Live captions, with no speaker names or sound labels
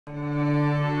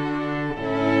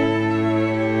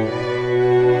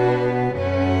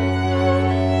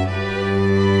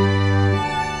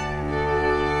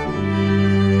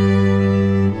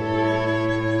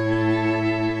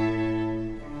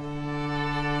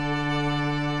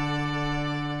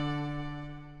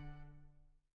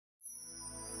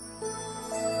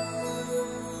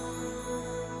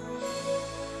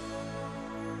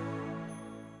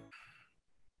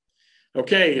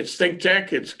Okay, it's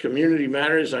ThinkTech, it's Community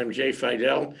Matters. I'm Jay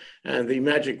Fidell, and the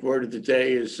magic word of the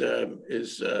day is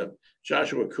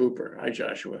Joshua Cooper. Hi,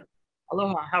 Joshua.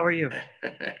 Aloha, how are you?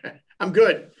 I'm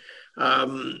good.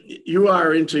 You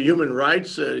are into human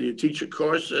rights. You teach a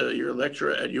course. You're a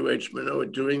lecturer at UH Manoa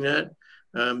doing that.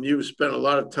 You've spent a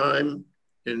lot of time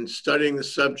in studying the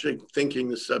subject, thinking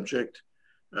the subject,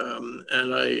 and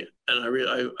I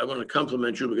want to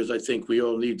compliment you because I think we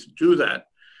all need to do that.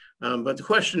 But the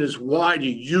question is, why do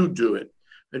you do it?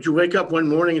 Did you wake up one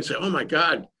morning and say, oh my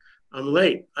God, I'm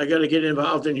late. I got to get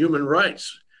involved in human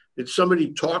rights. Did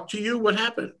somebody talk to you? What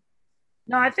happened?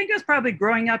 No, I think it was probably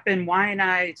growing up in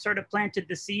Waianae sort of planted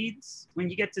the seeds when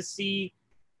you get to see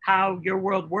how your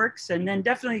world works. And then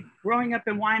definitely growing up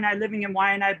in Waianae, living in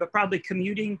Waianae, but probably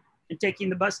commuting and taking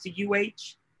the bus to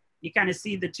UH, you kind of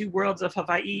see the two worlds of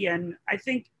Hawaii. And I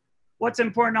think what's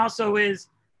important also is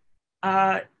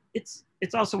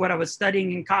it's also what I was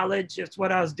studying in college. It's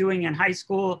what I was doing in high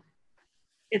school.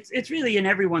 It's really in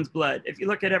everyone's blood. If you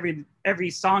look at every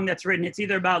song that's written, it's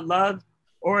either about love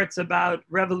or it's about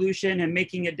revolution and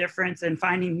making a difference and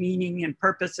finding meaning and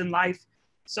purpose in life.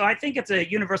 So I think it's a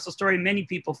universal story many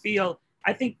people feel.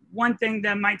 I think one thing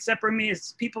that might separate me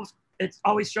is people it's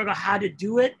always struggle how to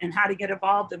do it and how to get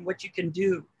involved and what you can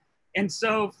do. And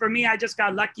so for me, I just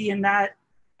got lucky in that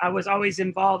I was always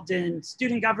involved in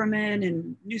student government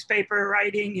and newspaper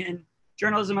writing and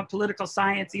journalism of political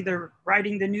science, either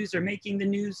writing the news or making the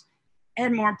news.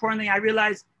 And more importantly, I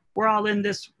realized we're all in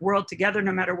this world together,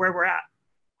 no matter where we're at.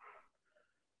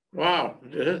 Wow,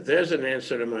 there's an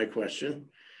answer to my question.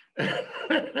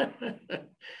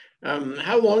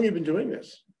 How long have you been doing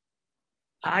this?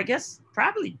 I guess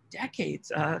probably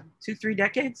decades, 2-3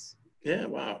 decades. Yeah,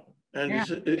 wow. And Yeah.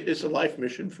 it's a life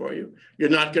mission for you. You're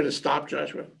not going to stop,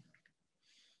 Joshua?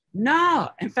 No,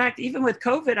 in fact, even with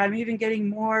COVID, I'm even getting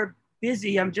more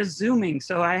busy. I'm just Zooming.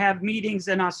 So I have meetings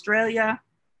in Australia.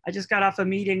 I just got off a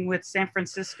meeting with San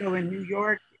Francisco and New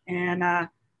York. And I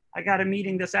got a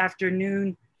meeting this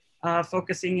afternoon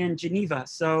focusing in Geneva.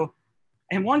 So,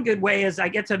 and one good way is I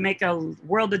get to make a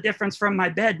world of difference from my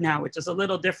bed now, which is a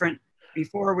little different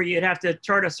before where you'd have to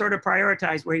sort of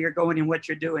prioritize where you're going and what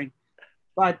you're doing.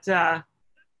 But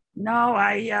no,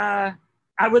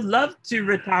 I would love to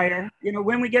retire. You know,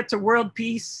 when we get to world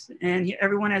peace and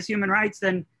everyone has human rights,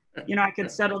 then, you know, I could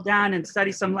settle down and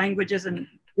study some languages and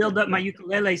build up my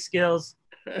ukulele skills.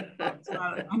 But,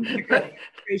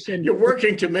 you're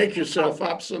working to make yourself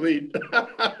obsolete.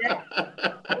 Yeah.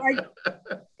 Like,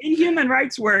 in human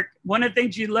rights work, one of the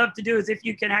things you love to do is if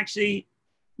you can actually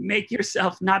make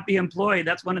yourself not be employed.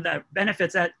 That's one of the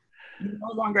benefits, that you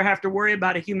no longer have to worry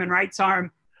about a human rights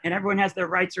harm and everyone has their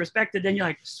rights respected. Then you're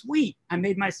like, sweet, I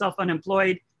made myself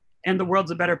unemployed and the world's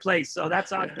a better place. So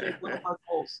that's one of our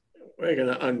goals. We're going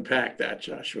to unpack that,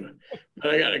 Joshua.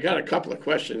 But I got a couple of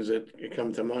questions that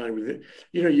come to mind with it.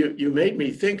 You know, you made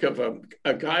me think of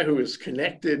a guy who is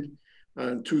connected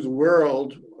to the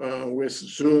world with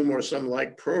Zoom or some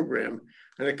like program,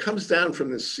 and it comes down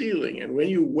from the ceiling. And when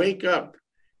you wake up,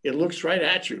 it looks right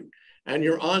at you. And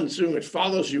you're on Zoom, it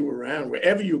follows you around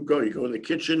wherever you go. You go in the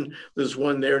kitchen, there's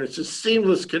one there, and it's a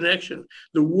seamless connection.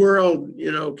 The world,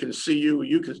 you know, can see you.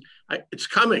 It's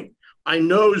coming. I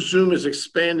know Zoom is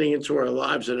expanding into our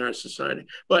lives and our society.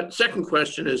 But second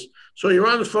question is, so you're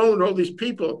on the phone with all these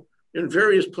people in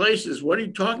various places. What are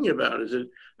you talking about?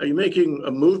 Are you making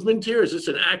a movement here? Is this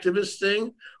an activist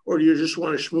thing? Or do you just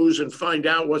want to schmooze and find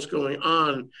out what's going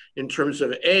on in terms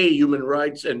of A, human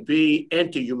rights, and B,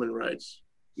 anti-human rights?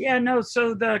 Yeah, no,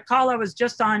 so the call I was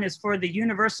just on is for the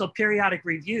Universal Periodic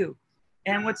Review.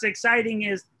 And what's exciting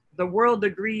is the world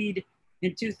agreed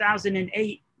in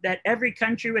 2008 that every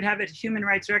country would have its human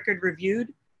rights record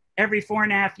reviewed every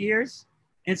 4.5 years.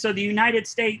 And so the United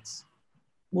States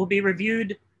will be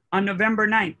reviewed on November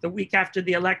 9th, the week after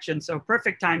the election. So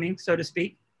perfect timing, so to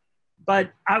speak. But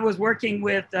I was working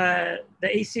with the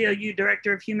ACLU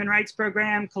Director of Human Rights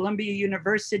Program, Columbia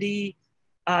University,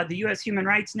 the US Human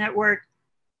Rights Network,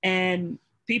 and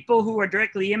people who are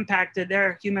directly impacted,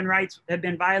 their human rights have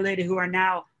been violated, who are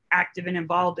now active and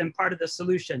involved and part of the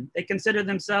solution. They consider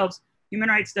themselves human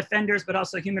rights defenders, but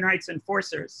also human rights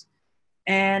enforcers.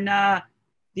 And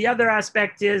the other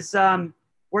aspect is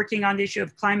working on the issue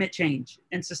of climate change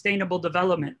and sustainable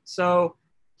development. So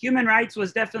human rights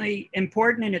was definitely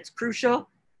important and it's crucial.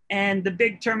 And the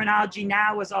big terminology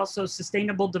now is also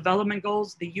sustainable development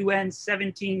goals, the UN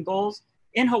 17 goals.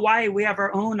 In Hawaii, we have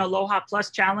our own Aloha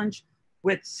Plus challenge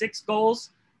with 6 goals.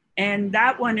 And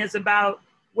that one is about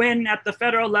when at the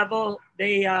federal level,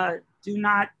 they do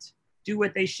not do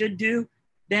what they should do,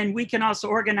 then we can also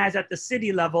organize at the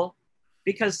city level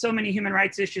because so many human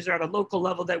rights issues are at a local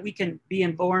level that we can be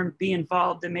informed, be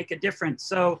involved, and make a difference.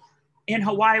 So in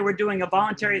Hawaii, we're doing a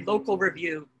voluntary local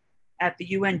review at the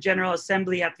UN General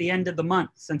Assembly at the end of the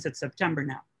month, since it's September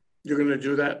now. You're going to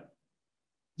do that?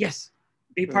 Yes,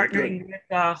 be partnering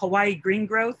with Hawaii Green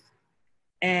Growth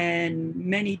and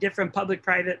many different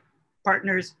public-private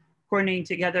partners coordinating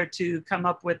together to come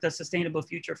up with a sustainable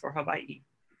future for Hawaii.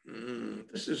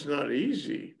 This is not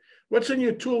easy. What's in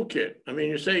your toolkit? I mean,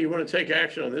 you say you want to take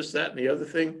action on this, that, and the other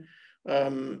thing.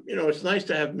 You know, it's nice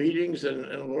to have meetings,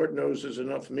 and Lord knows there's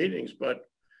enough meetings, but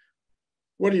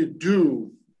what do you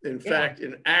do, in fact,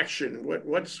 in action? What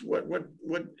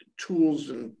tools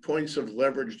and points of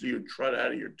leverage do you trot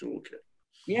out of your toolkit?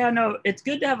 Yeah, no, it's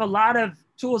good to have a lot of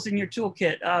tools in your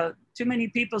toolkit. Too many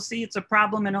people see it's a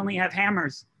problem and only have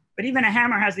hammers, but even a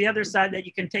hammer has the other side that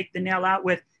you can take the nail out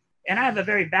with. And I have a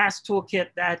very vast toolkit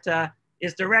that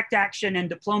is direct action and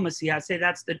diplomacy. I'd say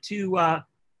that's the two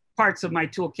parts of my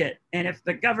toolkit. And if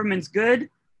the government's good,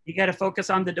 you got to focus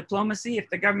on the diplomacy. If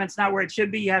the government's not where it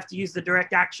should be, you have to use the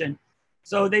direct action.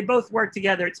 So they both work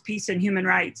together. It's peace and human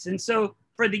rights. And so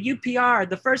for the UPR,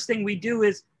 the first thing we do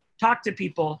is talk to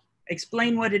people,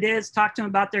 explain what it is, talk to them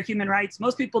about their human rights.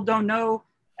 Most people don't know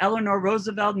Eleanor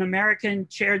Roosevelt, an American,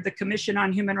 chaired the Commission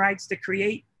on Human Rights to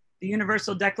create the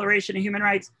Universal Declaration of Human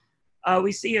Rights.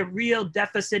 We see a real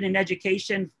deficit in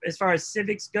education as far as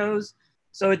civics goes.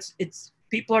 So it's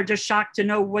people are just shocked to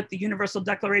know what the Universal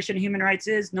Declaration of Human Rights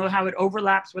is, know how it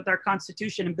overlaps with our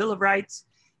Constitution and Bill of Rights.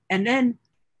 And then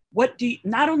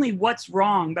not only what's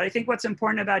wrong, but I think what's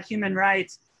important about human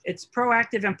rights, it's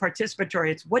proactive and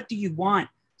participatory. It's what do you want?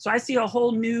 So I see a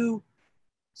whole new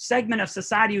segment of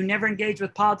society who never engage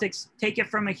with politics, take it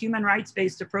from a human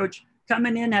rights-based approach,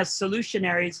 coming in as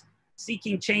solutionaries,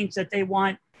 seeking change that they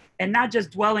want, and not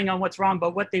just dwelling on what's wrong,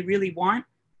 but what they really want.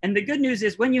 And the good news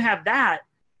is when you have that,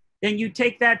 then you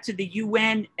take that to the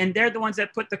UN, and they're the ones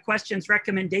that put the questions,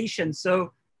 recommendations.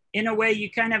 So in a way,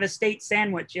 you kind of have a state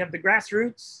sandwich. You have the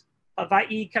grassroots,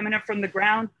 Hawaii coming up from the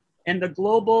ground, and the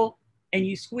global, and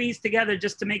you squeeze together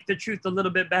just to make the truth a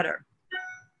little bit better.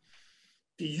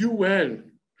 The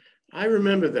UN, I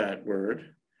remember that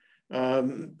word.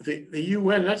 The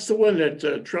UN, that's the one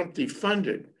that Trump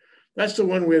defunded. That's the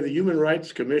one where the Human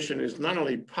Rights Commission is not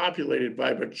only populated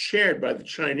by, but chaired by the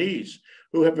Chinese,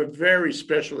 who have a very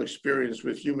special experience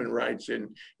with human rights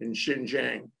in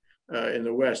Xinjiang, in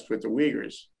the West with the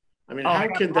Uyghurs. I mean, how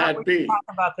can that be? Talk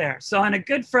about there. So on a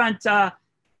good front,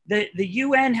 the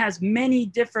UN has many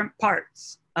different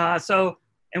parts.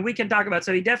 And we can talk about,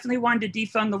 so he definitely wanted to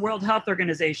defund the World Health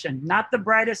Organization. Not the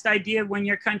brightest idea when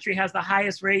your country has the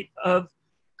highest rate of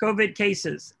COVID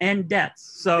cases and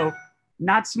deaths. So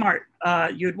not smart.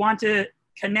 You'd want to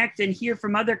connect and hear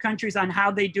from other countries on how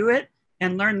they do it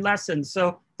and learn lessons.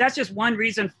 So that's just one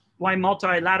reason why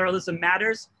multilateralism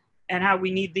matters and how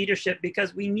we need leadership,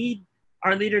 because we need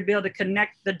our leader to be able to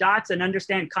connect the dots and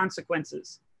understand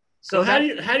consequences. So how do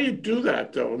you do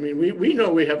that, though? I mean, we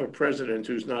know we have a president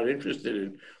who's not interested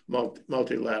in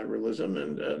multilateralism,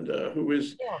 and who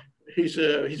is, he's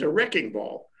a wrecking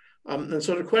ball. And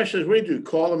so the question is, what do you do?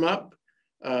 Call him up?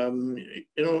 One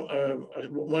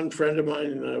friend of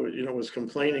mine, was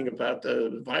complaining about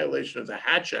the violation of the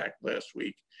Hatch Act last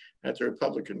week at the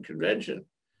Republican convention.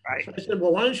 Right. So I said,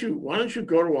 well, why don't you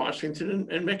go to Washington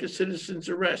and make a citizen's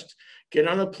arrest? Get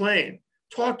on a plane,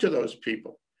 talk to those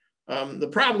people. The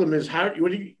problem is,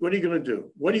 what are you going to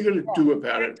do? What are you going to do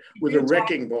about it with a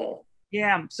wrecking ball?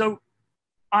 Yeah. So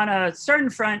on a certain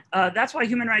front, that's why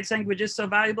human rights language is so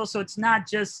valuable. So it's not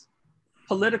just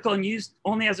political and used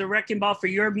only as a wrecking ball for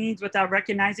your means without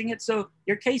recognizing it. So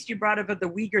your case you brought up of the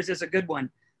Uyghurs is a good one.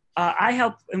 I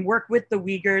help and work with the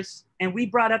Uyghurs, and we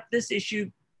brought up this issue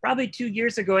probably 2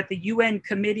 years ago at the UN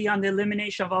Committee on the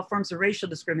Elimination of All Forms of Racial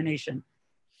Discrimination.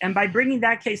 And by bringing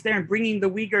that case there and bringing the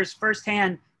Uyghurs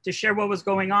firsthand to share what was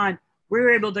going on, we were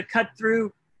able to cut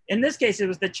through. In this case, it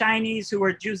was the Chinese who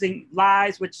were using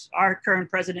lies, which our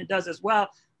current president does as well.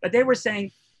 But they were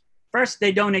saying, first,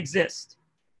 they don't exist.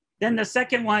 Then the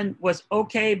second one was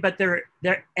okay, but they're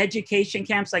education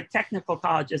camps like technical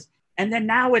colleges. And then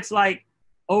now it's like,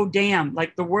 oh, damn,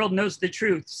 like the world knows the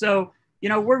truth. So,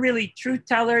 we're really truth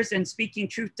tellers and speaking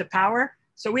truth to power.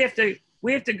 So we have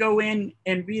to go in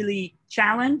and really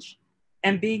challenge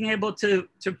and being able to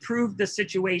prove the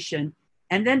situation.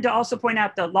 And then to also point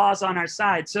out the laws on our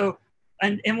side. So,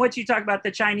 and what you talk about the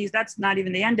Chinese, that's not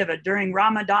even the end of it. During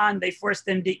Ramadan, they force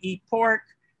them to eat pork.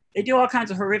 They do all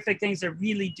kinds of horrific things that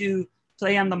really do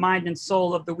play on the mind and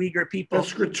soul of the Uyghur people.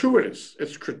 It's gratuitous.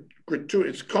 It's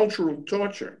gratuitous. It's cultural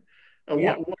torture.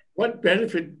 what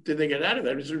benefit did they get out of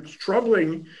that? It's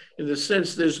troubling in the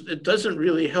sense it doesn't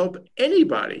really help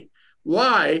anybody.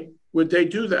 Why would they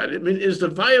do that? I mean, is the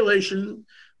violation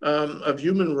of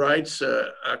human rights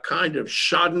a kind of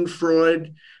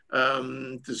schadenfreude,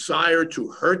 desire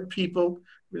to hurt people,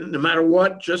 no matter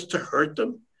what, just to hurt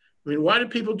them? I mean, why do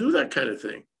people do that kind of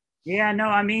thing? Yeah, no,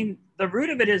 I mean, the root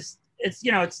of it is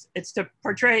it's to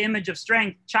portray image of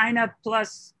strength. China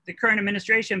plus the current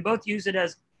administration both use it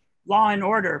as law and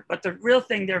order, but the real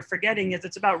thing they're forgetting is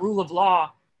it's about rule of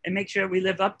law and make sure we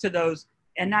live up to those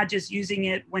and not just using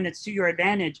it when it's to your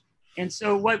advantage. And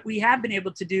so what we have been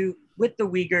able to do with the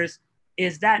Uyghurs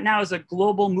is that now is a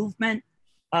global movement.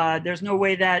 There's no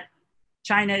way that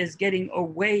China is getting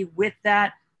away with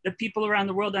that. The people around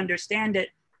the world understand it.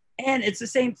 And it's the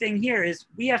same thing here is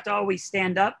we have to always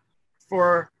stand up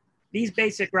for these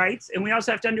basic rights. And we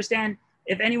also have to understand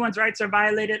if anyone's rights are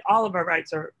violated, all of our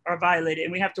rights are violated.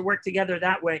 And we have to work together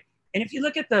that way. And if you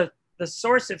look at the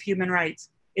source of human rights,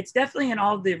 it's definitely in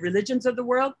all the religions of the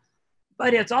world,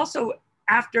 but it's also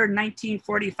after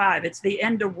 1945. It's the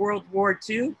end of World War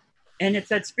II. And it's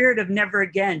that spirit of never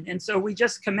again. And so we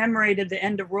just commemorated the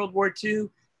end of World War II.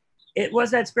 It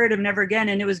was that spirit of never again,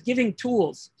 and it was giving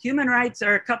tools. Human rights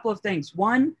are a couple of things.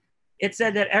 One, it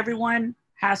said that everyone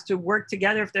has to work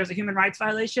together if there's a human rights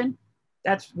violation.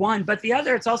 That's one. But the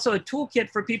other, it's also a toolkit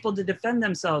for people to defend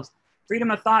themselves.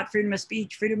 Freedom of thought, freedom of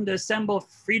speech, freedom to assemble,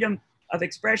 freedom of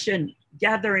expression,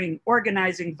 gathering,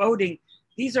 organizing, voting.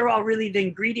 These are all really the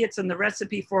ingredients and the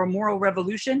recipe for a moral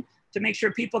revolution to make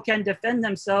sure people can defend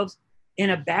themselves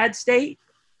in a bad state,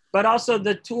 but also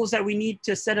the tools that we need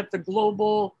to set up the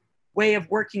global way of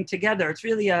working together. It's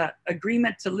really an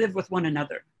agreement to live with one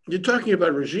another. You're talking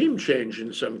about regime change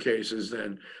in some cases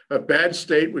then. A bad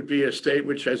state would be a state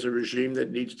which has a regime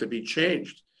that needs to be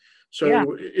changed. So yeah.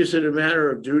 Is it a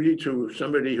matter of duty to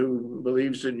somebody who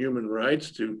believes in human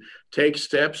rights to take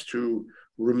steps to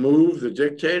remove the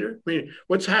dictator? I mean,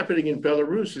 what's happening in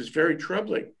Belarus is very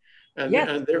troubling. And, yes.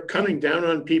 And they're coming down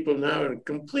on people now in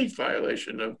complete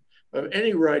violation of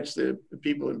any rights that the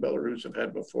people in Belarus have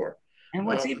had before. And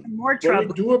what's even more troubling,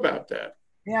 what do we do about that?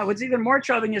 Yeah, what's even more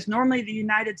troubling is normally the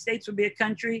United States would be a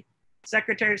country,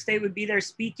 Secretary of State would be there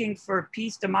speaking for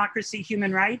peace, democracy,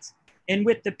 human rights, and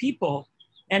with the people.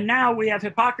 And now we have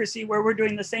hypocrisy where we're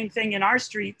doing the same thing in our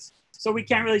streets, so we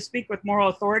can't really speak with moral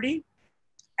authority.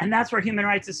 And that's where human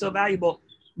rights is so valuable.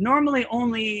 Normally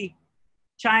only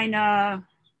China,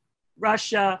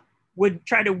 Russia would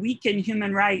try to weaken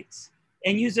human rights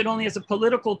and use it only as a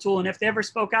political tool. And if they ever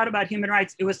spoke out about human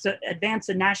rights, it was to advance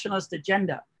a nationalist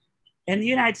agenda. And the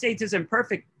United States isn't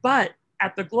perfect, but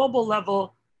at the global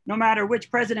level, no matter which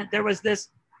president, there was this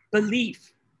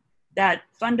belief that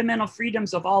fundamental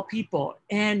freedoms of all people.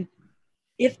 And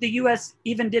if the US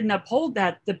even didn't uphold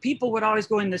that, the people would always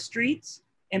go in the streets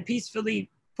and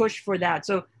peacefully push for that.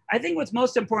 So I think what's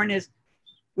most important is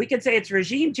we could say it's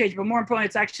regime change, but more important,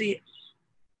 it's actually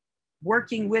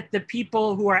working with the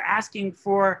people who are asking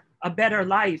for a better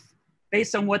life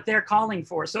based on what they're calling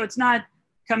for. So it's not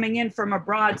coming in from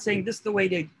abroad saying this is the way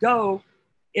to go.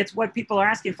 It's what people are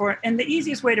asking for. And the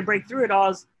easiest way to break through it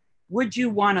all is, would you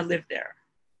want to live there?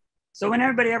 So when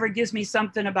everybody ever gives me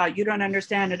something about you don't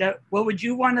understand it, well, would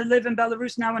you want to live in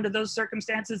Belarus now under those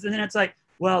circumstances? And then it's like,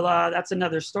 well, that's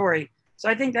another story. So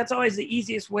I think that's always the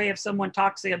easiest way if someone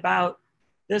talks about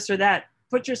this or that.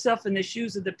 Put yourself in the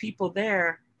shoes of the people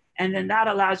there. And then that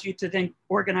allows you to then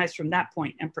organize from that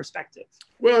point and perspective.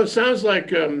 Well, it sounds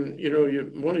like,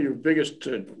 one of your biggest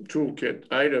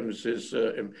toolkit items is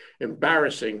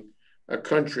embarrassing a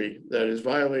country that is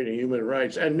violating human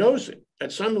rights and knows it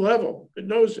at some level. It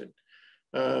knows it.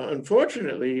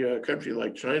 Unfortunately, a country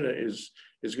like China is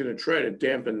going to try to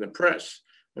dampen the press.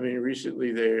 I mean,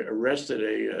 recently they arrested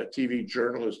a TV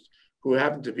journalist who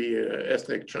happened to be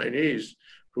ethnic Chinese,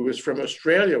 who was from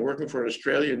Australia, working for an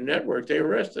Australian network. They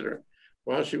arrested her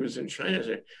while she was in China.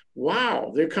 Say,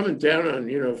 wow, they're coming down on,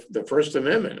 the First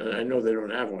Amendment. And I know they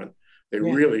don't have one. They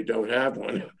really don't have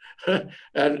one.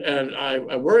 and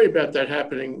I worry about that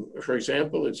happening. For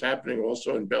example, it's happening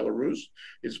also in Belarus.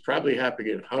 It's probably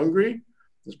happening in Hungary.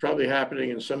 It's probably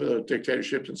happening in some of the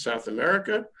dictatorships in South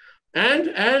America. And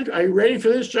are you ready for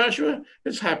this, Joshua?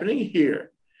 It's happening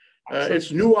here.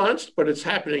 It's nuanced, but it's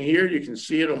happening here. You can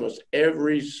see it almost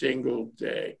every single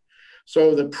day.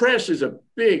 So the press is a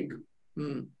big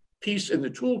piece in the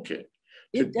toolkit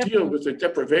to deal with the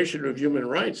deprivation of human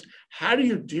rights. How do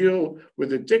you deal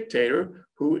with a dictator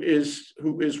who is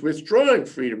withdrawing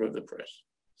freedom of the press?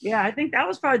 Yeah, I think that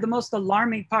was probably the most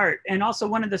alarming part, and also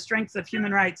one of the strengths of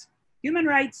human rights. Human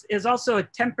rights is also a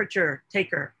temperature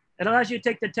taker. It allows you to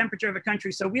take the temperature of a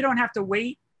country. So we don't have to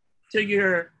wait till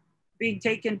you're being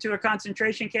taken to a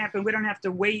concentration camp, and we don't have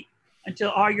to wait until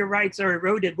all your rights are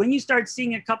eroded. When you start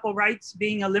seeing a couple rights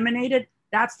being eliminated,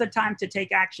 that's the time to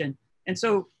take action. And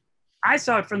so I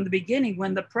saw it from the beginning.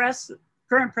 When the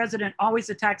current president always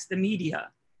attacks the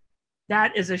media,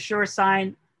 that is a sure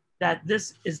sign that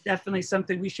this is definitely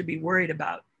something we should be worried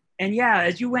about. And yeah,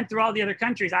 as you went through all the other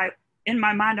countries, in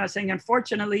my mind, I was saying,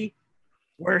 unfortunately,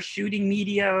 we're shooting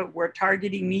media, we're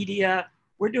targeting media,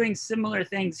 we're doing similar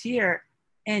things here.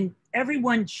 And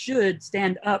everyone should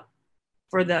stand up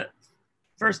for the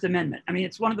First Amendment. I mean,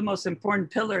 it's one of the most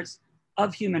important pillars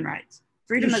of human rights.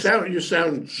 You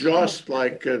sound just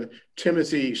like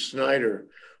Timothy Snyder,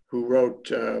 who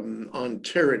wrote On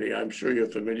Tyranny. I'm sure you're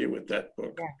familiar with that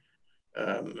book.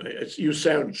 Yeah. You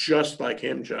sound just like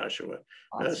him, Joshua.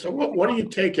 Awesome. So what do you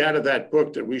take out of that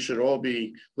book that we should all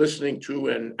be listening to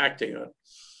and acting on?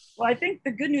 Well, I think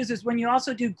the good news is when you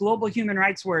also do global human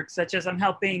rights work, such as I'm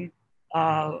helping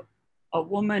a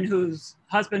woman whose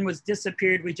husband was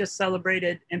disappeared. We just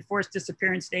celebrated Enforced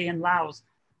Disappearance Day in Laos,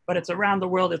 but it's around the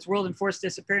world. It's World Enforced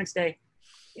Disappearance Day.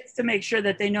 It's to make sure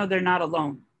that they know they're not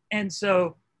alone. And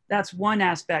so that's one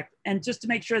aspect. And just to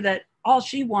make sure that all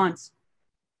she wants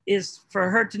is for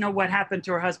her to know what happened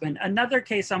to her husband. Another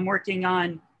case I'm working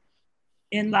on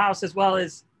in Laos as well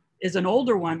is an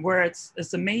older one where it's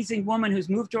this amazing woman who's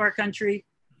moved to our country.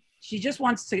 She just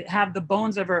wants to have the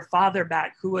bones of her father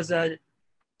back, who was a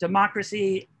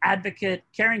democracy advocate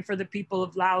caring for the people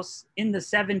of Laos in the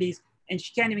 70s, and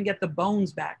she can't even get the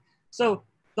bones back. So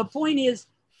the point is,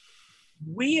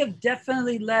 we have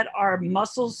definitely let our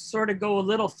muscles sort of go a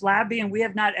little flabby, and we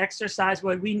have not exercised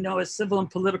what we know as civil and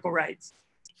political rights.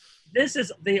 This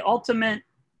is the ultimate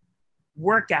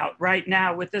workout right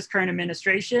now with this current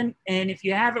administration. And if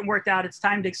you haven't worked out, it's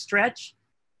time to stretch.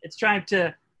 It's time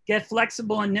to get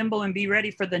flexible and nimble and be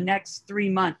ready for the next 3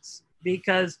 months,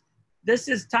 because this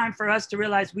is time for us to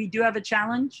realize we do have a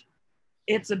challenge.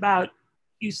 It's about,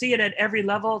 you see it at every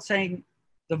level, saying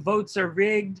the votes are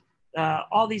rigged,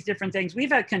 all these different things.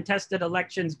 We've had contested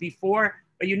elections before,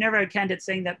 but you never had candidates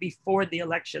saying that before the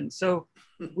election. So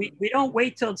we don't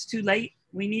wait till it's too late.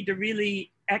 We need to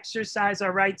really exercise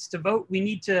our rights to vote. We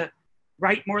need to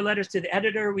write more letters to the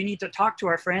editor. We need to talk to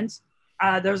our friends.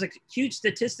 There was a huge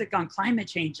statistic on climate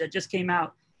change that just came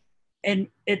out. And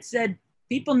it said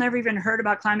people never even heard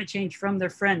about climate change from their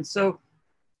friends. So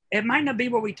it might not be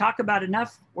what we talk about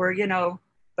enough, where,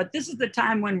 but this is the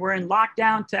time when we're in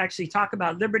lockdown to actually talk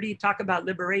about liberty, talk about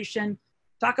liberation,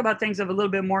 talk about things of a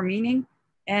little bit more meaning.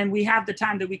 And we have the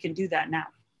time that we can do that now.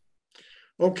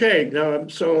 Okay, now,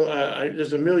 so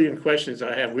there's a million questions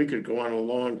I have. We could go on a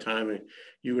long time, and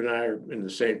you and I are in the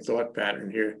same thought pattern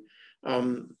here.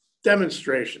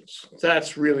 Demonstrations,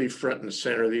 that's really front and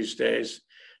center these days.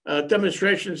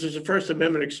 Demonstrations is a First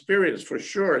Amendment experience for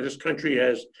sure. This country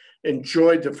has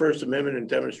enjoyed the First Amendment and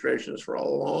demonstrations for a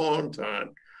long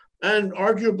time. And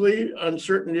arguably, on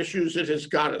certain issues, it has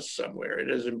got us somewhere. It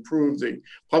has improved the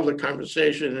public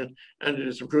conversation, and it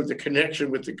has improved the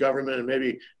connection with the government,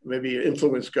 and maybe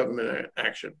influenced government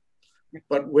action.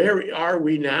 But where are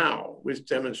we now with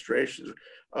demonstrations?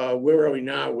 Where are we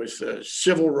now with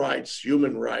civil rights,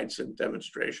 human rights, and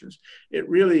demonstrations? It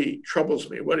really troubles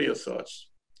me. What are your thoughts?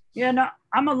 Yeah, no,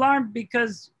 I'm alarmed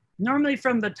because normally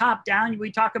from the top down,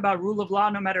 we talk about rule of law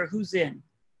no matter who's in.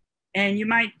 And you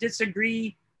might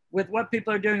disagree with what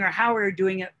people are doing or how we're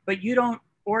doing it, but you don't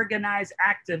organize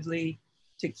actively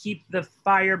to keep the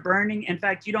fire burning. In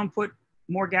fact, you don't put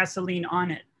more gasoline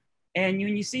on it. And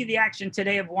when you see the action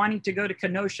today of wanting to go to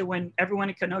Kenosha when everyone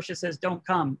in Kenosha says don't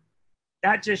come,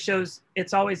 that just shows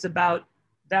it's always about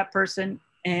that person,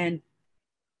 and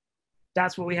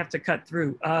that's what we have to cut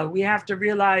through. We have to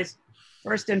realize,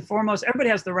 first and foremost, everybody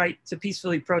has the right to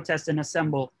peacefully protest and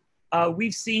assemble.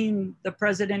 We've seen the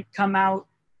president come out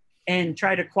and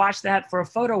try to quash that for a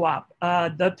photo op.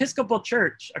 The Episcopal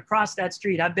Church across that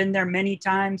street, I've been there many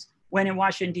times when in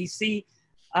Washington, D.C.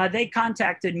 They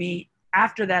contacted me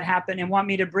after that happened and want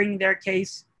me to bring their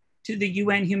case to the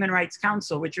UN Human Rights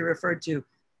Council, which you referred to,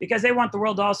 because they want the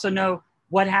world to also know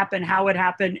what happened, how it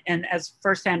happened, and as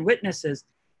firsthand witnesses.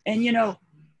 And,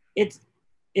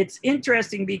 it's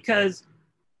interesting because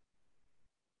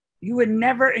you would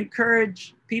never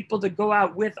encourage people to go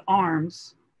out with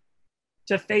arms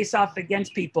to face off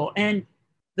against people. And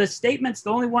the statements,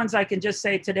 the only ones I can just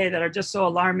say today that are just so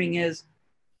alarming is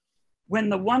when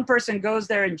the one person goes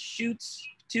there and shoots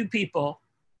two people,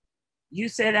 you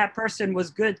say that person was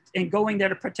good in going there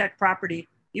to protect property.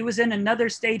 He was in another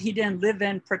state he didn't live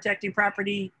in, protecting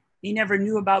property he never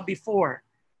knew about before.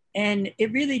 And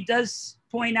it really does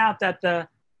point out that the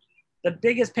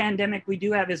biggest pandemic we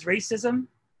do have is racism.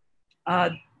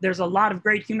 there's a lot of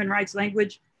great human rights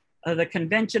language. The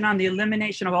Convention on the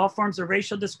Elimination of All Forms of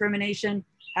Racial Discrimination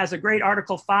has a great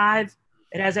Article 5.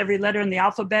 It has every letter in the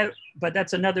alphabet, but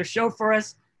that's another show for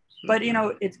us. But, you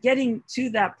know, it's getting to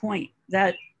that point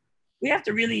that we have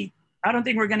to really, I don't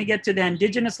think we're going to get to the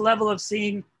indigenous level of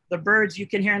seeing the birds you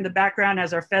can hear in the background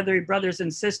as our feathery brothers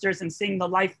and sisters and seeing the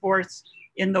life force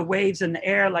in the waves and the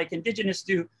air like indigenous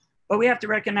do. But we have to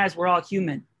recognize we're all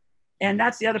human. And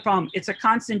that's the other problem. It's a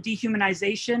constant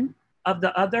dehumanization of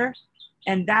the other.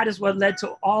 And that is what led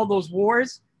to all those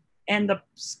wars. And the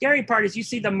scary part is you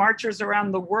see the marchers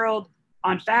around the world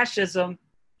on fascism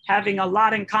having a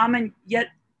lot in common, yet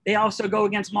they also go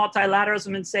against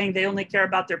multilateralism and saying they only care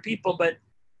about their people. But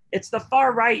it's the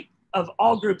far right of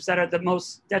all groups that are the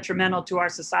most detrimental to our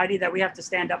society that we have to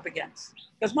stand up against.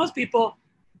 Because most people,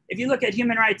 if you look at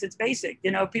human rights, it's basic.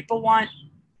 You know, people want,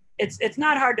 it's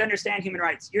not hard to understand human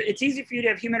rights. It's easy for you to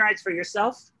have human rights for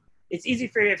yourself. It's easy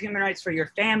for you to have human rights for your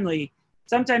family.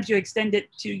 Sometimes you extend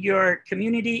it to your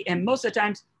community, and most of the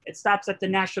times it stops at the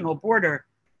national border.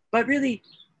 But really,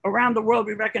 around the world,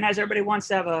 we recognize everybody wants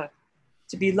to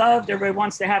be loved, everybody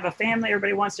wants to have a family,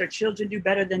 everybody wants their children to do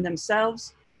better than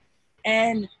themselves.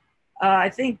 And I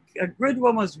think a good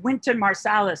one was Wynton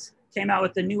Marsalis came out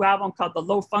with a new album called The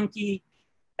Low Funky,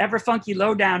 Ever Funky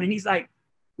Lowdown. And he's like,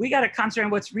 we got to concentrate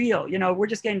on what's real. You know, we're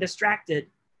just getting distracted.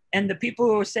 And the people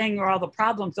who are saying are all the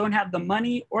problems don't have the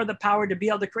money or the power to be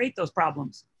able to create those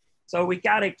problems. So we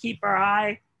got to keep our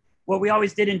eye, what we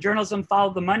always did in journalism,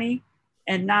 follow the money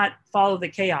and not follow the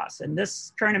chaos. And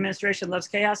this current administration loves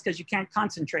chaos because you can't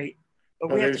concentrate.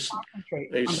 But we have to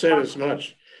concentrate. They said as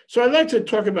much. So I'd like to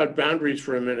talk about boundaries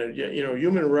for a minute. You know,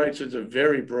 human rights is a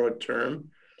very broad term.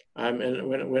 And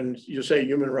when you say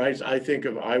human rights, I think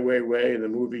of Ai Weiwei in the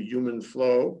movie Human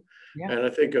Flow. Yeah. And I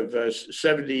think of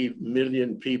 70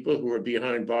 million people who are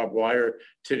behind barbed wire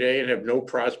today and have no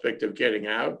prospect of getting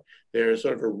out. They're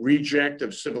sort of a reject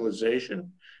of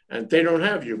civilization, and they don't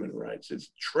have human rights.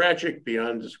 It's tragic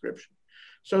beyond description.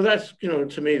 So that's, you know,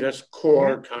 to me, that's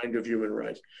core kind of human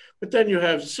rights. But then you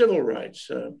have civil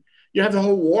rights. You have the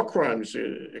whole war crimes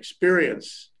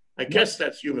experience. I guess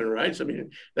that's human rights. I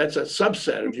mean, that's a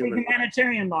subset of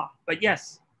humanitarian law, but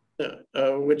yes.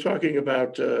 We're talking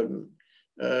about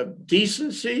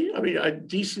decency. I mean,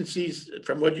 decency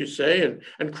from what you say,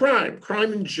 and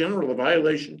crime in general, a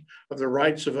violation of the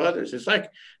rights of others. It's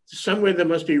like somewhere that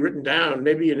must be written down,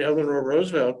 maybe in Eleanor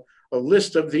Roosevelt, a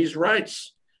list of these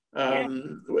rights.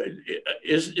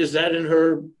 Is that in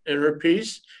her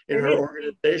piece, in her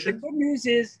organization? The good news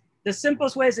is the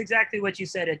simplest way is exactly what you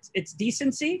said. It's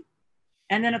decency,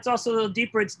 and then it's also a little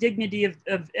deeper. It's dignity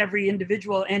of every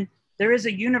individual. And there is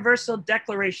a Universal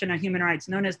Declaration of Human Rights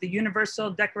known as the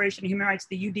Universal Declaration of Human Rights,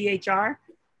 the UDHR.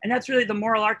 And that's really the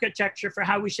moral architecture for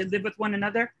how we should live with one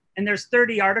another. And there's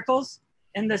 30 articles.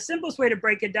 And the simplest way to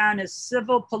break it down is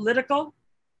civil, political,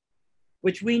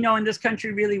 which we know in this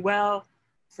country really well,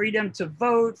 freedom to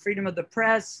vote, freedom of the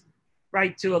press,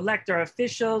 right to elect our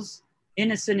officials,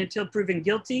 innocent until proven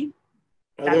guilty.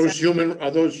 Are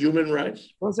those human rights?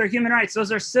 Those are human rights.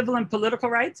 Those are civil and political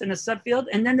rights in a subfield.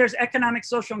 And then there's economic,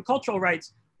 social, and cultural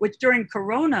rights, which during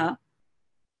Corona,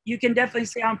 you can definitely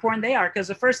see how important they are. Because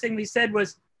the first thing we said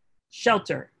was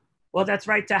shelter. Well, that's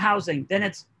right to housing. Then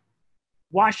it's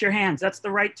wash your hands. That's the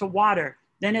right to water.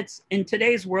 Then it's, in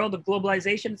today's world of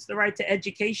globalization, it's the right to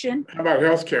education. How about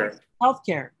healthcare?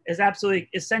 Healthcare is absolutely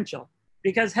essential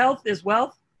because health is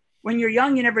wealth. When you're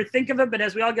young, you never think of it, but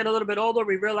as we all get a little bit older,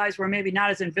 we realize we're maybe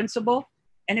not as invincible.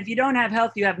 And if you don't have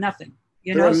health, you have nothing.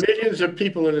 There are millions of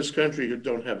people in this country who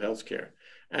don't have health care,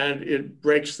 and it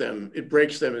breaks them. It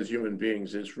breaks them as human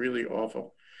beings. It's really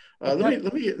awful.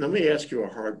 Let me ask you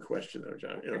a hard question, though,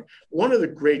 John. You know, one of the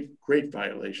great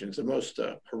violations, the most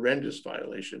horrendous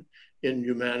violation in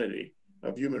humanity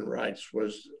of human rights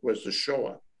was the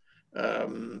Shoah,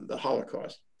 the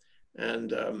Holocaust.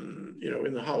 And, you know,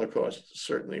 in the Holocaust,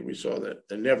 certainly we saw that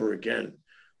the never again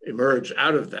emerged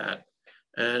out of that.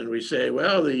 And we say,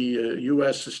 well, the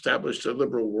U.S. established a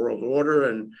liberal world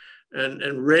order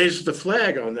and raised the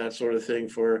flag on that sort of thing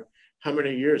for how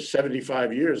many years?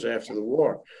 75 years after the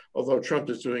war, although Trump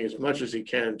is doing as much as he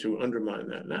can to undermine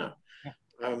that now.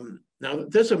 Now,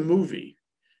 there's a movie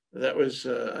that was,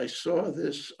 I saw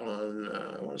this on,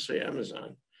 I want to say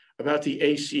Amazon, about the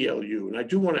ACLU. And I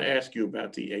do want to ask you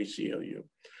about the ACLU.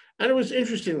 And it was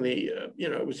interestingly, you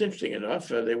know, it was interesting enough.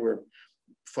 They were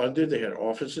funded, they had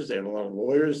offices, they had a lot of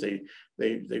lawyers, they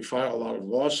filed a lot of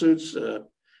lawsuits.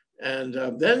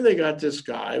 And then they got this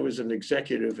guy who was an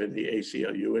executive in the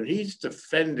ACLU, and he's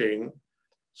defending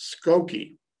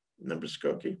Skokie. Remember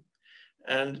Skokie?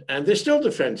 And they still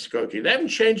defend Skokie. They haven't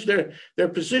changed their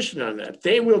position on that.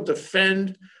 They will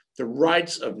defend the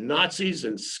rights of Nazis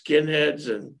and skinheads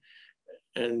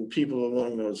and people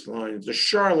along those lines. The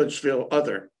Charlottesville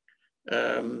other,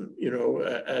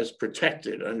 as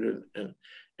protected under.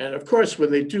 And of course,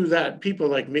 when they do that, people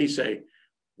like me say,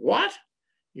 what?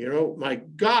 My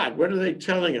God, what are they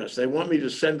telling us? They want me to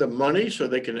send them money so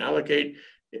they can allocate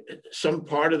some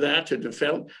part of that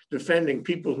to defending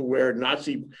people who wear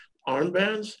Nazi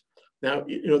armbands. Now,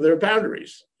 there are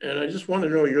boundaries, and I just want to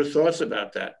know your thoughts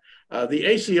about that. The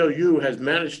ACLU has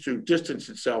managed to distance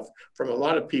itself from a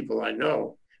lot of people I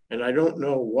know, and I don't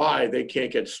know why they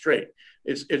can't get straight.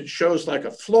 It shows like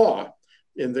a flaw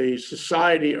in the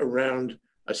society around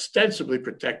ostensibly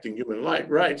protecting human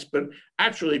rights, but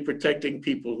actually protecting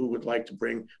people who would like to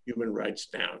bring human rights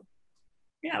down.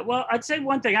 Yeah, well, I'd say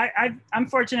one thing. I'm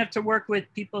fortunate enough to work with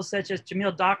people such as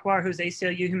Jamil Dakwar, who's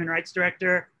ACLU Human Rights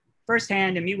Director,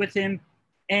 firsthand, and meet with him.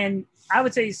 And I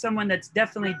would say he's someone that's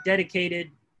definitely dedicated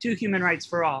to human rights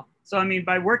for all. So, I mean,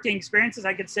 by working experiences,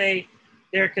 I could say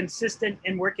they're consistent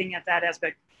in working at that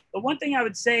aspect. But one thing I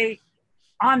would say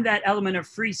on that element of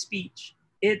free speech,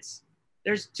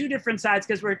 there's two different sides,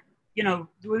 because when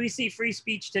we see free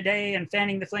speech today and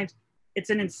fanning the flames, it's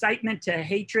an incitement to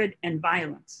hatred and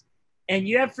violence. And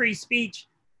you have free speech,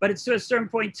 but it's to a certain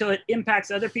point till it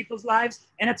impacts other people's lives.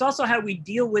 And it's also how we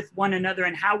deal with one another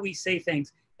and how we say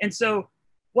things. And so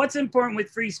what's important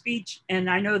with free speech, and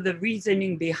I know the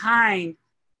reasoning behind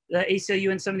the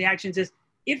ACLU and some of the actions is,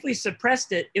 if we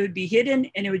suppressed it, it would be hidden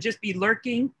and it would just be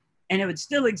lurking, and it would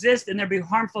still exist and there'd be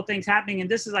harmful things happening. And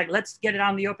this is like, let's get it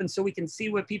out in the open so we can see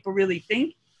what people really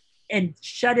think and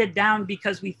shut it down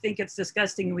because we think it's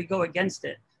disgusting and we go against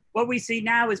it. What we see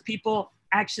now is people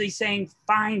actually saying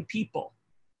fine people.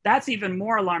 That's even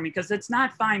more alarming, because it's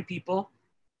not fine people.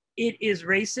 It is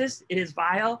racist, it is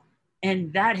vile,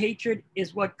 and that hatred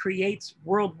is what creates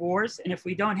world wars. And if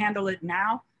we don't handle it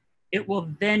now, it will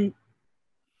then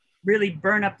really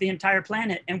burn up the entire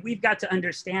planet. And we've got to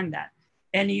understand that.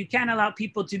 And you can't allow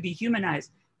people to be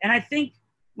humanized. And I think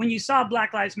when you saw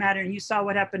Black Lives Matter and you saw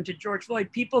what happened to George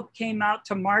Floyd, people came out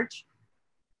to march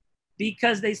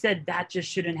because they said that just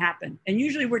shouldn't happen. And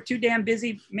usually we're too damn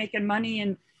busy making money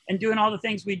and doing all the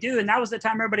things we do. And that was the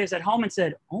time everybody was at home and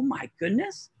said, oh my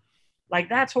goodness, like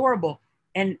that's horrible.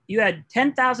 And you had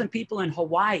 10,000 people in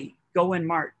Hawaii go and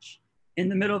march in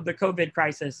the middle of the COVID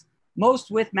crisis,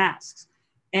 most with masks.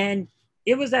 And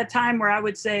it was that time where I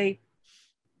would say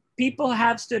people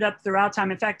have stood up throughout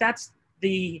time. In fact, that's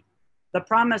the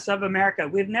promise of America.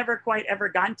 We've never quite ever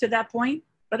gotten to that point,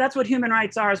 but that's what human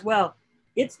rights are as well.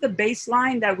 It's the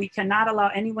baseline that we cannot allow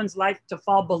anyone's life to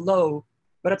fall below,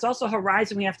 but it's also a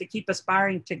horizon we have to keep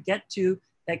aspiring to get to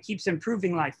that keeps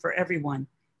improving life for everyone.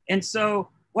 And so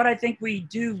what I think we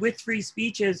do with free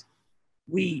speech is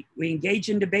we engage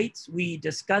in debates, we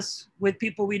discuss with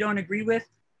people we don't agree with,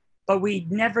 but we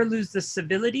never lose the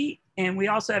civility. And we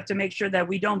also have to make sure that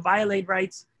we don't violate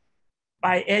rights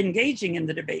by engaging in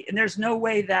the debate. And there's no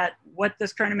way that what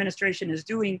this current administration is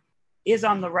doing is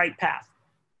on the right path.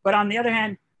 But on the other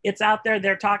hand, it's out there,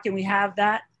 they're talking, we have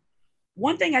that.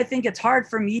 One thing I think it's hard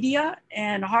for media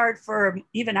and hard for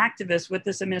even activists with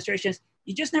this administration is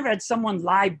you just never had someone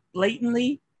lie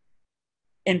blatantly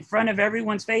in front of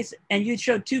everyone's face. And you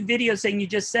show two videos saying you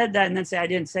just said that and then say, I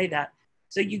didn't say that.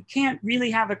 So you can't really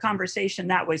have a conversation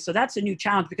that way. So that's a new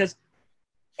challenge, because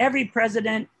every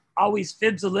president always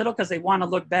fibs a little because they want to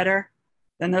look better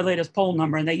than their latest poll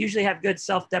number. And they usually have good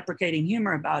self-deprecating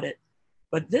humor about it.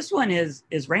 But this one is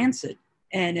rancid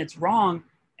and it's wrong.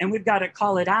 And we've got to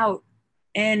call it out.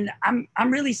 And I'm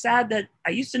really sad that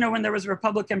I used to know when there was a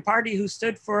Republican Party who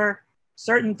stood for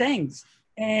certain things.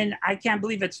 And I can't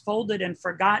believe it's folded and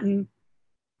forgotten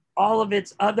all of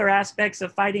its other aspects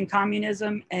of fighting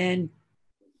communism. And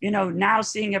now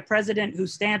seeing a president who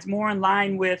stands more in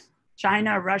line with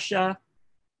China, Russia.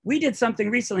 We did something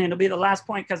recently, and it'll be the last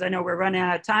point because I know we're running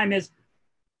out of time, is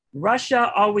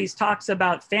Russia always talks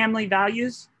about family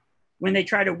values when they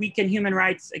try to weaken human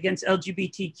rights against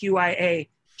LGBTQIA.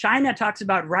 China talks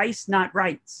about rice, not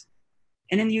rights.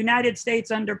 And in the United States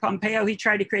under Pompeo, he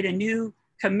tried to create a new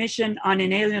commission on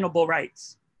inalienable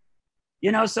rights.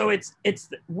 So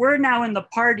we're now in the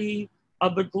party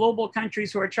of the global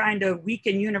countries who are trying to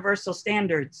weaken universal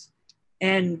standards.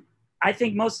 And I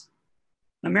think most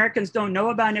Americans don't know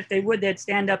about it. And if they would, they'd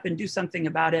stand up and do something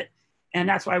about it. And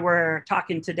that's why we're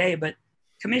talking today. But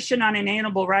Commission on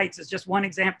Inalienable Rights is just one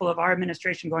example of our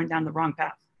administration going down the wrong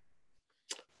path.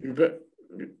 You bet.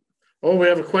 Oh, we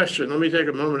have a question. Let me take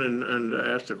a moment and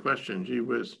ask the question. Gee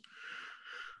whiz.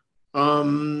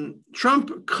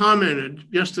 Trump commented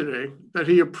yesterday that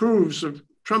he approves of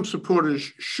Trump supporters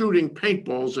shooting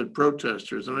paintballs at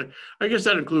protesters. And I guess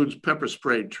that includes pepper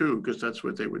spray too, because that's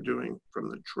what they were doing from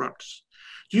the trucks.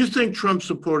 Do you think Trump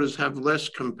supporters have less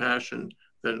compassion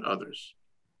than others?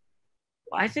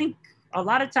 I think a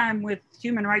lot of time with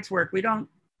human rights work, we don't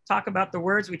talk about the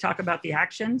words, we talk about the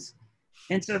actions.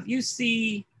 And so if you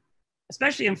see,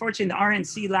 especially unfortunately the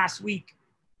RNC last week,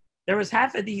 there was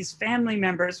half of these family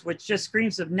members, which just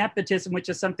screams of nepotism, which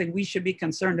is something we should be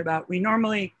concerned about. We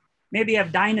normally maybe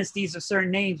have dynasties of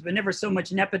certain names, but never so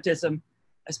much nepotism,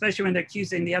 especially when they're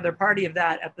accusing the other party of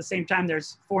that. At the same time,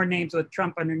 there's 4 names with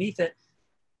Trump underneath it.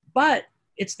 But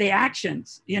it's the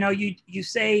actions. You know, you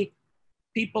say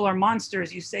people are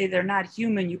monsters, you say they're not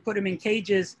human, you put them in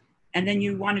cages, and then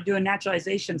you want to do a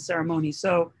naturalization ceremony.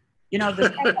 So, you know,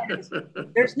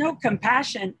 there's no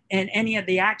compassion in any of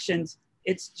the actions.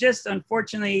 It's just,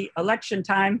 unfortunately, election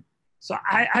time. So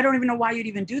I don't even know why you'd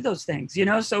even do those things, you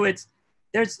know? So I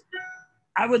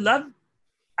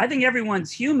think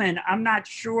everyone's human. I'm not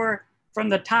sure from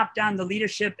the top down, the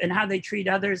leadership and how they treat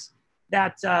others,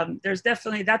 that there's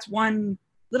definitely, that's one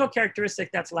little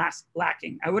characteristic that's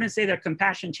lacking. I wouldn't say they're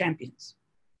compassion champions.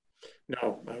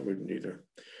 No, I wouldn't either.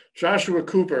 Joshua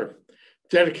Cooper,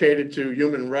 dedicated to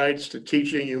human rights, to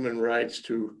teaching human rights,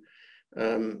 to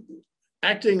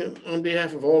acting on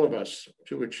behalf of all of us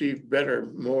to achieve better,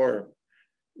 more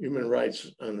human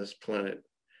rights on this planet.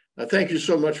 Thank you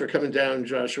so much for coming down,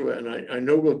 Joshua. And I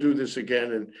know we'll do this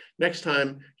again. And next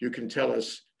time you can tell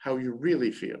us how you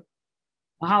really feel.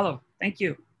 Mahalo. Thank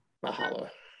you. Mahalo.